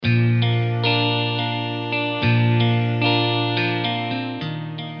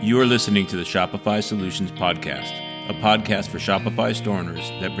You are listening to the Shopify Solutions Podcast, a podcast for Shopify store owners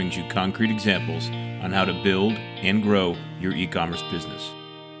that brings you concrete examples on how to build and grow your e-commerce business.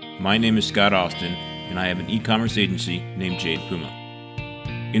 My name is Scott Austin, and I have an e-commerce agency named Jade Puma.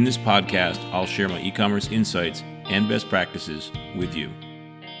 In this podcast, I'll share my e-commerce insights and best practices with you.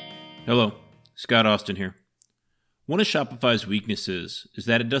 Hello, Scott Austin here. One of Shopify's weaknesses is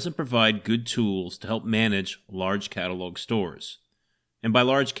that it doesn't provide good tools to help manage large catalog stores. And by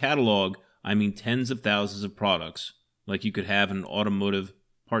large catalog, I mean tens of thousands of products, like you could have in an automotive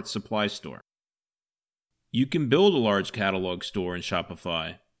parts supply store. You can build a large catalog store in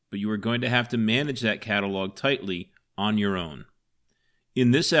Shopify, but you are going to have to manage that catalog tightly on your own. In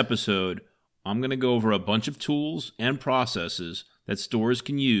this episode, I'm going to go over a bunch of tools and processes that stores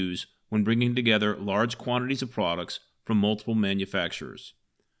can use when bringing together large quantities of products from multiple manufacturers.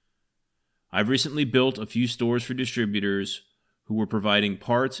 I've recently built a few stores for distributors who were providing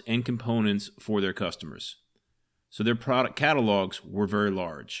parts and components for their customers. So their product catalogs were very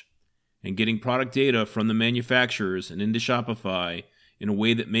large, and getting product data from the manufacturers and into Shopify in a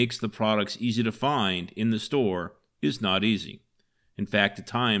way that makes the products easy to find in the store is not easy. In fact, at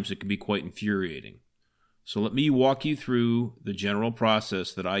times it can be quite infuriating. So let me walk you through the general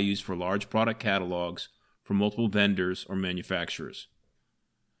process that I use for large product catalogs from multiple vendors or manufacturers.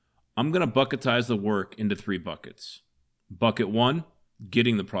 I'm going to bucketize the work into 3 buckets. Bucket 1,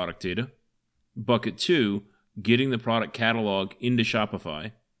 getting the product data. Bucket 2, getting the product catalog into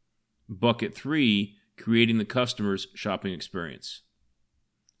Shopify. Bucket 3, creating the customer's shopping experience.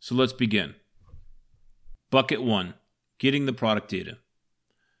 So let's begin. Bucket 1, getting the product data.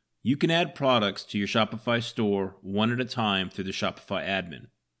 You can add products to your Shopify store one at a time through the Shopify admin.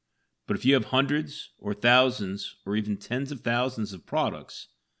 But if you have hundreds or thousands or even tens of thousands of products,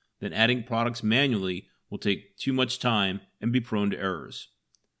 then adding products manually will take too much time and be prone to errors.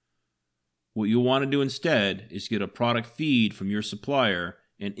 What you'll want to do instead is get a product feed from your supplier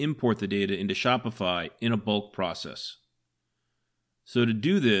and import the data into Shopify in a bulk process. So to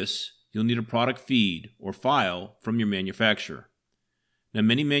do this, you'll need a product feed or file from your manufacturer. Now,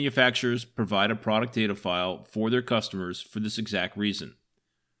 many manufacturers provide a product data file for their customers for this exact reason.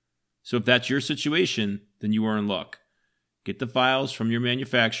 So if that's your situation, then you are in luck. Get the files from your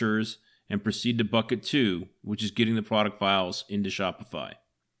manufacturers and proceed to bucket 2, which is getting the product files into Shopify.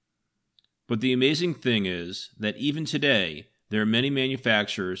 But the amazing thing is that even today, there are many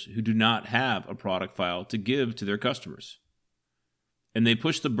manufacturers who do not have a product file to give to their customers. And they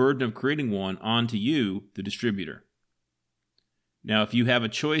push the burden of creating one onto you, the distributor. Now, if you have a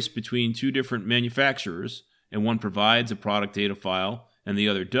choice between 2 different manufacturers, and one provides a product data file and the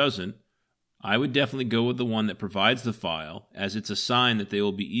other doesn't, I would definitely go with the one that provides the file, as it's a sign that they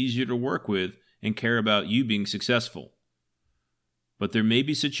will be easier to work with and care about you being successful. But there may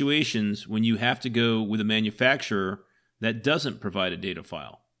be situations when you have to go with a manufacturer that doesn't provide a data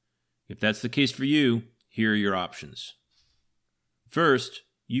file. If that's the case for you, here are your options. First,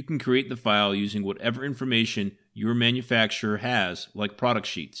 you can create the file using whatever information your manufacturer has, like product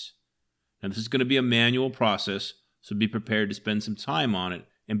sheets. Now, this is going to be a manual process, so be prepared to spend some time on it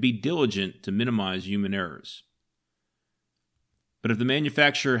and be diligent to minimize human errors. But if the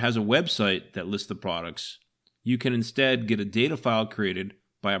manufacturer has a website that lists the products, you can instead get a data file created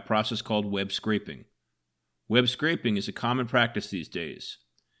by a process called web scraping. Web scraping is a common practice these days.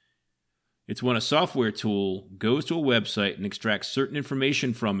 It's when a software tool goes to a website and extracts certain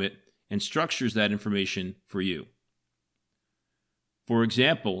information from it and structures that information for you. For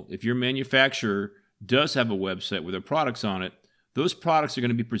example, if your manufacturer does have a website with their products on it, those products are going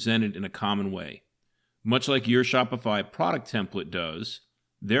to be presented in a common way. Much like your Shopify product template does,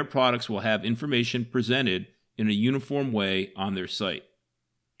 their products will have information presented in a uniform way on their site.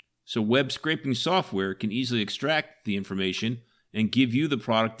 So web scraping software can easily extract the information and give you the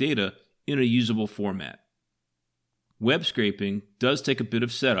product data in a usable format. Web scraping does take a bit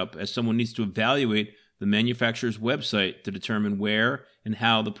of setup, as someone needs to evaluate the manufacturer's website to determine where and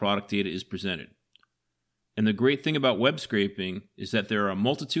how the product data is presented. And the great thing about web scraping is that there are a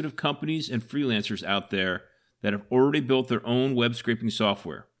multitude of companies and freelancers out there that have already built their own web scraping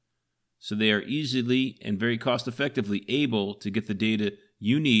software. So they are easily and very cost effectively able to get the data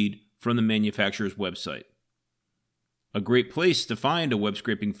you need from the manufacturer's website. A great place to find a web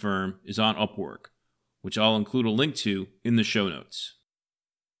scraping firm is on Upwork, which I'll include a link to in the show notes.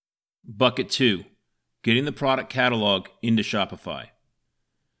 Bucket 2, getting the product catalog into Shopify.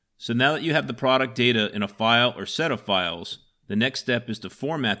 So now that you have the product data in a file or set of files, the next step is to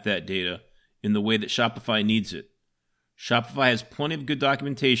format that data in the way that Shopify needs it. Shopify has plenty of good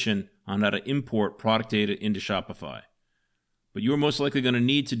documentation on how to import product data into Shopify. but you're most likely going to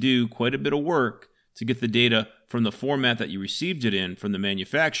need to do quite a bit of work to get the data from the format that you received it in from the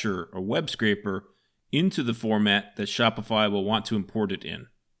manufacturer or web scraper into the format that Shopify will want to import it in.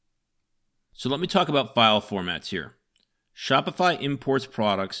 So let me talk about file formats here. Shopify imports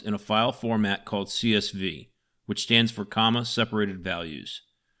products in a file format called CSV, which stands for comma-separated values.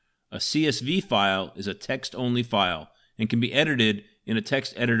 A CSV file is a text-only file and can be edited in a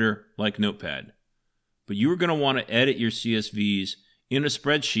text editor like Notepad. But you are going to want to edit your CSVs in a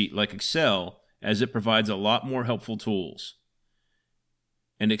spreadsheet like Excel, as it provides a lot more helpful tools.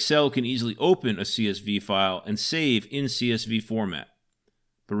 And Excel can easily open a CSV file and save in CSV format.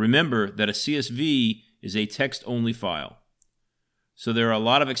 But remember that a CSV is a text-only file. So there are a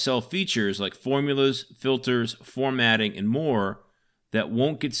lot of Excel features like formulas, filters, formatting, and more that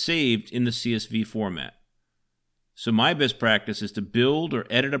won't get saved in the CSV format. So my best practice is to build or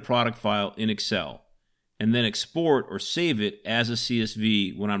edit a product file in Excel, and then export or save it as a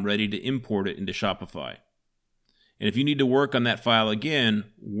CSV when I'm ready to import it into Shopify. And if you need to work on that file again,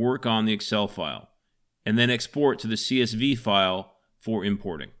 work on the Excel file, and then export to the CSV file for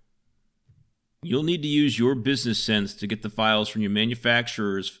importing. You'll need to use your business sense to get the files from your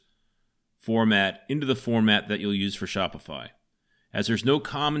manufacturer's format into the format that you'll use for Shopify, as there's no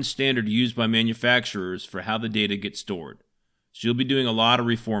common standard used by manufacturers for how the data gets stored. So you'll be doing a lot of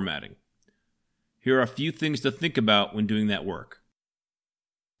reformatting. Here are a few things to think about when doing that work.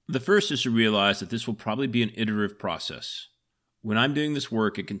 The first is to realize that this will probably be an iterative process. When I'm doing this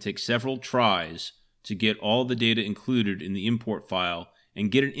work, it can take several tries to get all the data included in the import file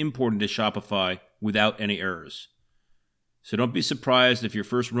and get it imported to Shopify without any errors. So don't be surprised if your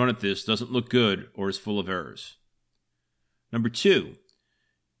first run at this doesn't look good or is full of errors. Number 2,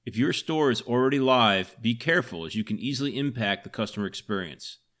 if your store is already live, be careful as you can easily impact the customer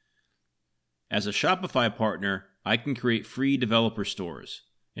experience. As a Shopify partner, I can create free developer stores,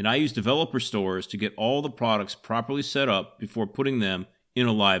 and I use developer stores to get all the products properly set up before putting them in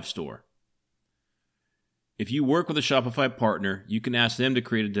a live store. If you work with a Shopify partner, you can ask them to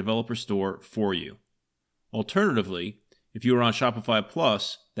create a developer store for you. Alternatively, if you are on Shopify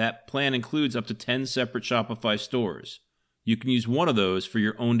Plus, that plan includes up to 10 separate Shopify stores. You can use one of those for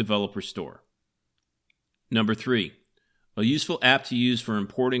your own developer store. Number 3, a useful app to use for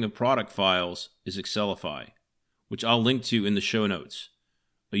importing of product files is Excelify, which I'll link to in the show notes.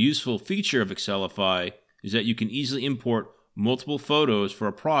 A useful feature of Excelify is that you can easily import multiple photos for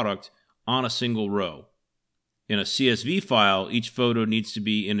a product on a single row. In a CSV file, each photo needs to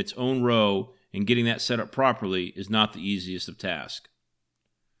be in its own row, and getting that set up properly is not the easiest of tasks.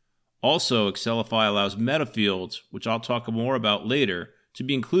 Also, Excelify allows meta fields, which I'll talk more about later, to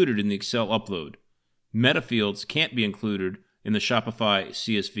be included in the Excel upload. Meta fields can't be included in the Shopify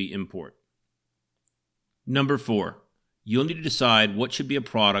CSV import. Number 4, you'll need to decide what should be a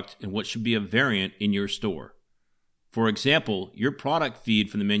product and what should be a variant in your store. For example, your product feed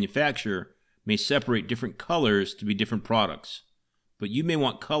from the manufacturer may separate different colors to be different products, but you may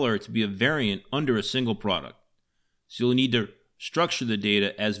want color to be a variant under a single product. So you'll need to structure the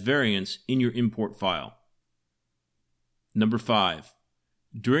data as variants in your import file. Number 5,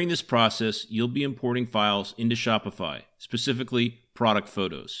 during this process, you'll be importing files into Shopify, specifically product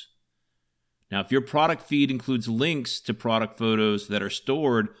photos. Now, if your product feed includes links to product photos that are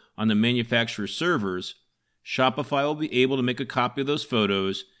stored on the manufacturer's servers, Shopify will be able to make a copy of those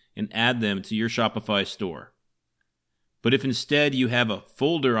photos and add them to your Shopify store. But if instead you have a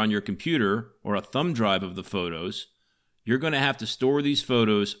folder on your computer or a thumb drive of the photos, you're going to have to store these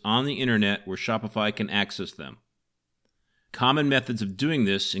photos on the internet where Shopify can access them. Common methods of doing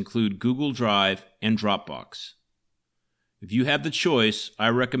this include Google Drive and Dropbox. If you have the choice, I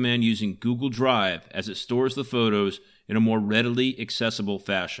recommend using Google Drive as it stores the photos in a more readily accessible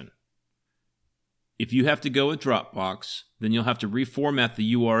fashion. If you have to go with Dropbox, then you'll have to reformat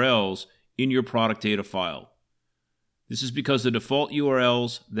the URLs in your product data file. This is because the default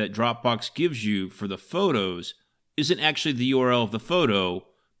URLs that Dropbox gives you for the photos isn't actually the URL of the photo,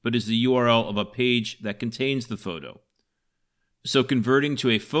 but is the URL of a page that contains the photo. So converting to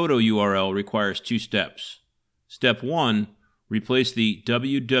a photo URL requires 2 steps. Step 1, replace the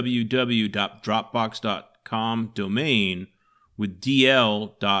www.dropbox.com domain with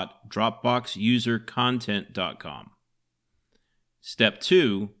dl.dropboxusercontent.com. Step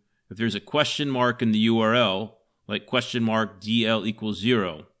 2, if there's a question mark in the URL, like $DL equals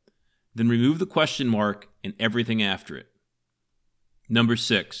 0, then remove the question mark and everything after it. Number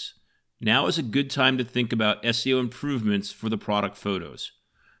 6, now is a good time to think about SEO improvements for the product photos,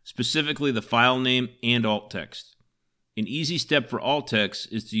 specifically the file name and alt text. An easy step for alt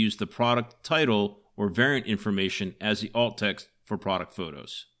text is to use the product title or variant information as the alt text for product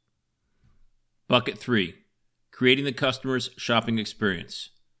photos. Bucket 3. Creating the customer's shopping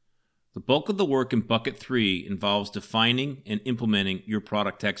experience. The bulk of the work in Bucket 3 involves defining and implementing your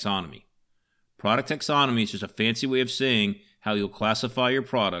product taxonomy. Product taxonomy is just a fancy way of saying how you'll classify your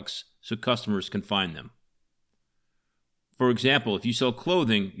products so customers can find them. For example, if you sell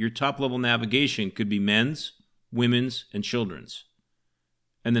clothing, your top-level navigation could be men's, women's, and children's.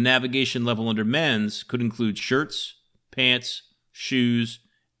 And the navigation level under men's could include shirts, pants, shoes,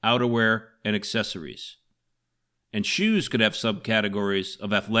 outerwear, and accessories. And shoes could have subcategories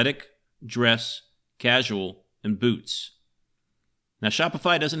of athletic, dress, casual, and boots. Now,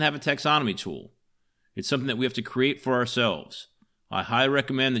 Shopify doesn't have a taxonomy tool. It's something that we have to create for ourselves. I highly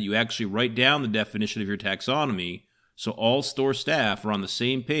recommend that you actually write down the definition of your taxonomy so all store staff are on the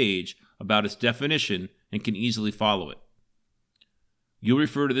same page about its definition and can easily follow it. You'll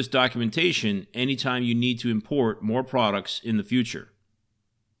refer to this documentation anytime you need to import more products in the future.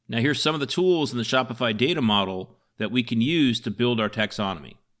 Now, here's some of the tools in the Shopify data model that we can use to build our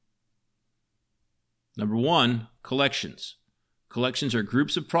taxonomy. Number 1, collections. Collections are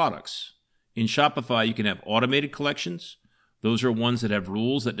groups of products. In Shopify, you can have automated collections. Those are ones that have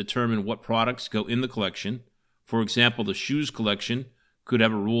rules that determine what products go in the collection. For example, the shoes collection could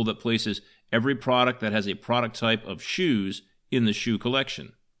have a rule that places every product that has a product type of shoes in the shoe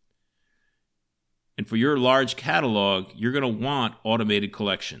collection. And for your large catalog, you're going to want automated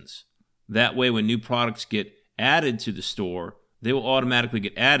collections. That way, when new products get added to the store, they will automatically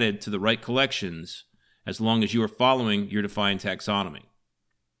get added to the right collections as long as you are following your defined taxonomy.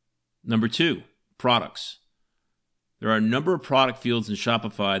 Number 2, products. There are a number of product fields in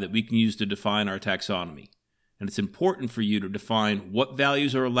Shopify that we can use to define our taxonomy, and it's important for you to define what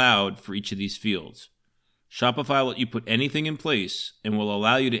values are allowed for each of these fields. Shopify will let you put anything in place and will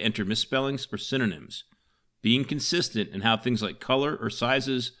allow you to enter misspellings or synonyms. Being consistent in how things like color or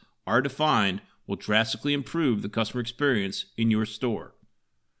sizes are defined will drastically improve the customer experience in your store.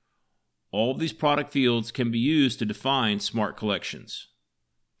 All of these product fields can be used to define smart collections.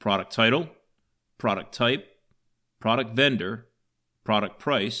 Product title, product type, product vendor, product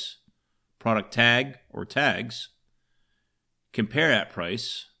price, product tag or tags, compare at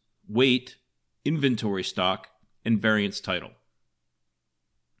price, weight, inventory stock, and variance title.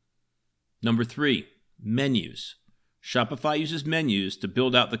 Number 3, menus. Shopify uses menus to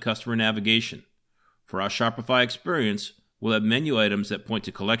build out the customer navigation. For our Shopify experience, we'll have menu items that point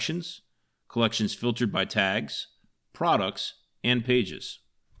to collections, collections filtered by tags, products, and pages.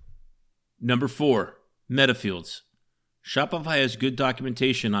 Number 4, meta fields. Shopify has good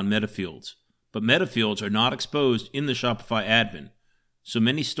documentation on meta fields, but meta fields are not exposed in the Shopify admin, so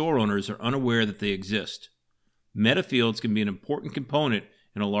many store owners are unaware that they exist. Meta fields can be an important component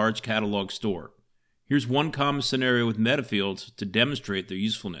in a large catalog store. Here's one common scenario with meta fields to demonstrate their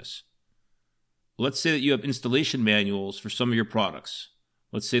usefulness. Let's say that you have installation manuals for some of your products.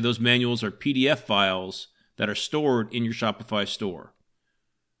 Let's say those manuals are PDF files that are stored in your Shopify store.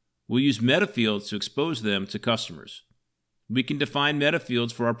 We'll use meta fields to expose them to customers. We can define meta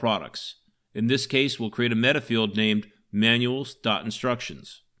fields for our products. In this case, we'll create a meta field named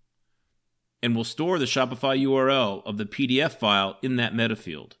manuals.instructions. And we'll store the Shopify URL of the PDF file in that meta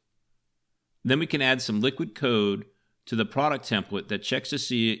field. Then we can add some liquid code to the product template that checks to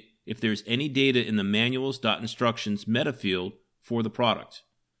see if there's any data in the manuals.instructions meta field for the product.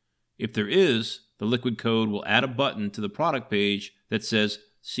 If there is, the liquid code will add a button to the product page that says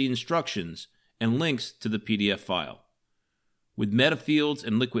See Instructions and links to the PDF file. With meta fields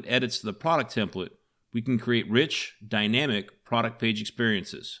and liquid edits to the product template, we can create rich, dynamic product page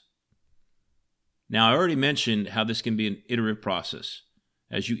experiences. Now, I already mentioned how this can be an iterative process.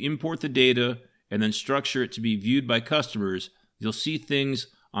 As you import the data and then structure it to be viewed by customers, you'll see things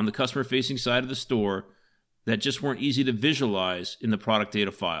on the customer-facing side of the store that just weren't easy to visualize in the product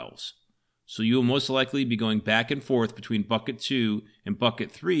data files. So you will most likely be going back and forth between Bucket 2 and Bucket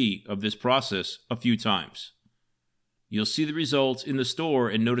 3 of this process a few times. You'll see the results in the store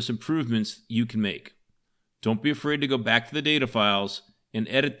and notice improvements you can make. Don't be afraid to go back to the data files and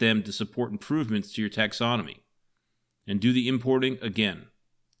edit them to support improvements to your taxonomy. And do the importing again.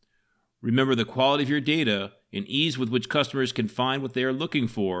 Remember, the quality of your data and ease with which customers can find what they are looking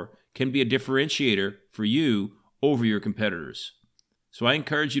for can be a differentiator for you over your competitors. So I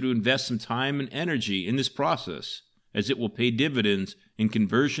encourage you to invest some time and energy in this process, as it will pay dividends in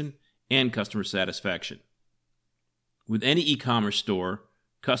conversion and customer satisfaction. With any e-commerce store,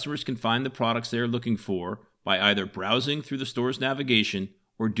 customers can find the products they are looking for by either browsing through the store's navigation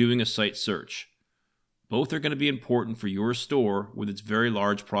or doing a site search. Both are going to be important for your store with its very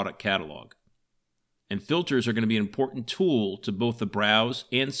large product catalog. and filters are going to be an important tool to both the browse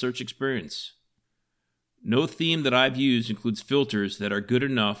and search experience. No theme that I've used includes filters that are good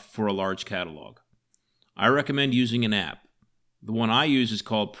enough for a large catalog. I recommend using an app. The one I use is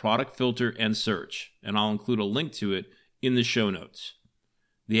called Product Filter and Search, and I'll include a link to it in the show notes.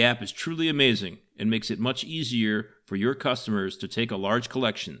 The app is truly amazing and makes it much easier for your customers to take a large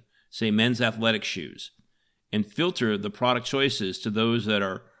collection, say men's athletic shoes, and filter the product choices to those that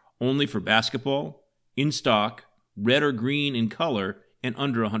are only for basketball, in stock, red or green in color, and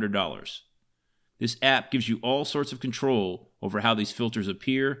under $100. This app gives you all sorts of control over how these filters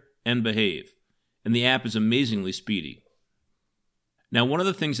appear and behave, and the app is amazingly speedy. Now, one of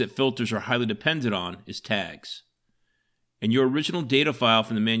the things that filters are highly dependent on is tags. And your original data file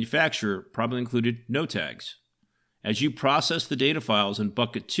from the manufacturer probably included no tags. As you process the data files in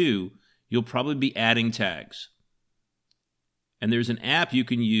Bucket 2, you'll probably be adding tags. And there's an app you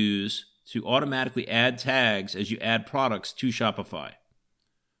can use to automatically add tags as you add products to Shopify.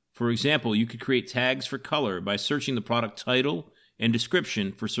 For example, you could create tags for color by searching the product title and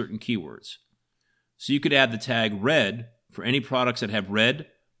description for certain keywords. So you could add the tag red for any products that have red,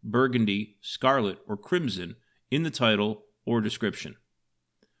 burgundy, scarlet, or crimson in the title or description.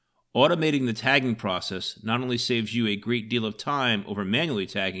 Automating the tagging process not only saves you a great deal of time over manually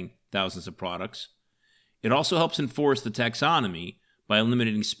tagging thousands of products, it also helps enforce the taxonomy by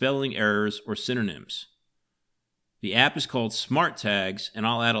eliminating spelling errors or synonyms. The app is called Smart Tags, and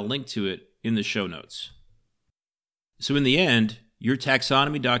I'll add a link to it in the show notes. So in the end, your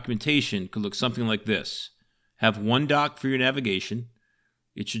taxonomy documentation could look something like this. Have one doc for your navigation.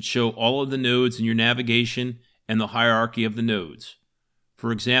 It should show all of the nodes in your navigation and the hierarchy of the nodes.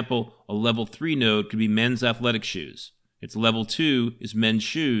 For example, a level 3 node could be men's athletic shoes. Its level 2 is men's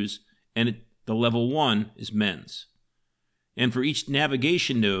shoes, and the level 1 is men's. And for each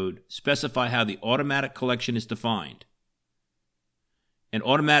navigation node, specify how the automatic collection is defined. And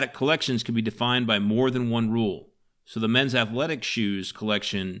automatic collections can be defined by more than one rule. So the men's athletic shoes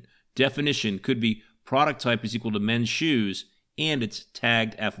collection definition could be product type is equal to men's shoes, and it's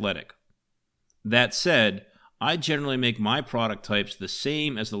tagged athletic. That said, I generally make my product types the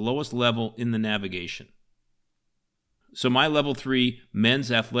same as the lowest level in the navigation. So my level 3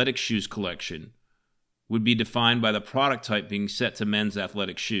 men's athletic shoes collection would be defined by the product type being set to men's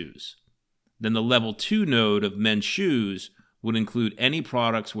athletic shoes. Then the level 2 node of men's shoes would include any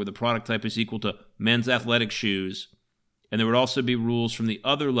products where the product type is equal to men's athletic shoes, and there would also be rules from the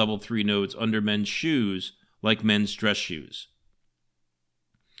other level 3 nodes under men's shoes, like men's dress shoes.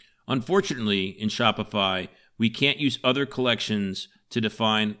 Unfortunately, in Shopify, we can't use other collections to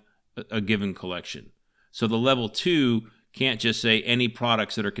define a given collection. So the level 2 can't just say any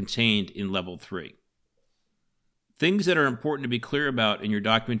products that are contained in level 3. Things that are important to be clear about in your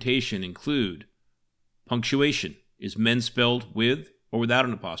documentation include punctuation. Is men spelled with or without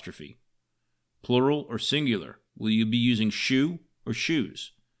an apostrophe? Plural or singular? Will you be using shoe or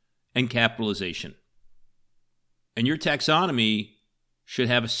shoes? And capitalization. And your taxonomy should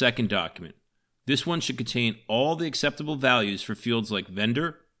have a second document. This one should contain all the acceptable values for fields like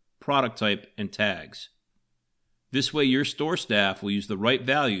vendor, product type, and tags. This way your store staff will use the right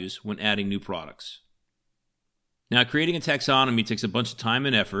values when adding new products. Now, creating a taxonomy takes a bunch of time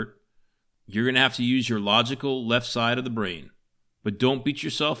and effort. You're going to have to use your logical left side of the brain. But don't beat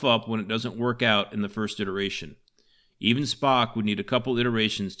yourself up when it doesn't work out in the first iteration. Even Spock would need a couple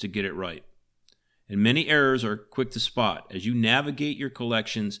iterations to get it right. And many errors are quick to spot as you navigate your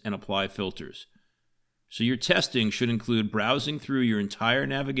collections and apply filters. So your testing should include browsing through your entire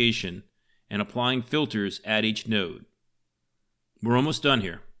navigation and applying filters at each node. We're almost done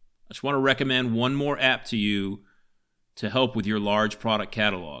here. I just want to recommend one more app to you to help with your large product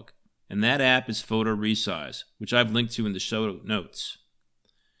catalog. And that app is Photo Resize, which I've linked to in the show notes.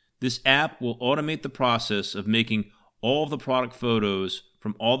 This app will automate the process of making all of the product photos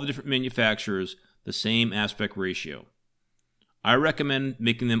from all the different manufacturers the same aspect ratio. I recommend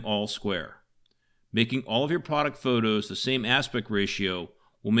making them all square. Making all of your product photos the same aspect ratio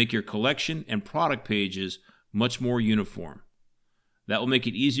will make your collection and product pages much more uniform. That will make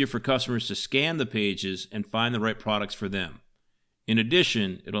it easier for customers to scan the pages and find the right products for them. In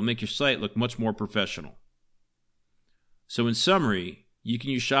addition, it'll make your site look much more professional. So in summary, you can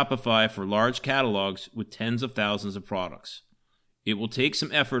use Shopify for large catalogs with tens of thousands of products. It will take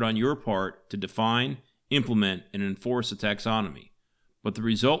some effort on your part to define, implement, and enforce a taxonomy, but the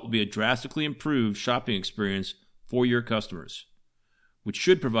result will be a drastically improved shopping experience for your customers, which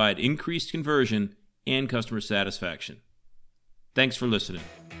should provide increased conversion and customer satisfaction. Thanks for listening.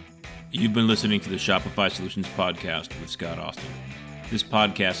 You've been listening to the Shopify Solutions Podcast with Scott Austin. This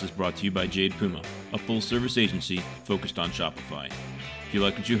podcast is brought to you by Jade Puma. a full-service agency focused on Shopify. If you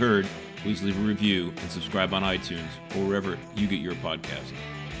like what you heard, please leave a review and subscribe on iTunes or wherever you get your podcast.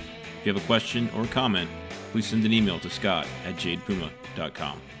 If you have a question or comment, please send an email to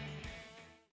scott@jadepuma.com.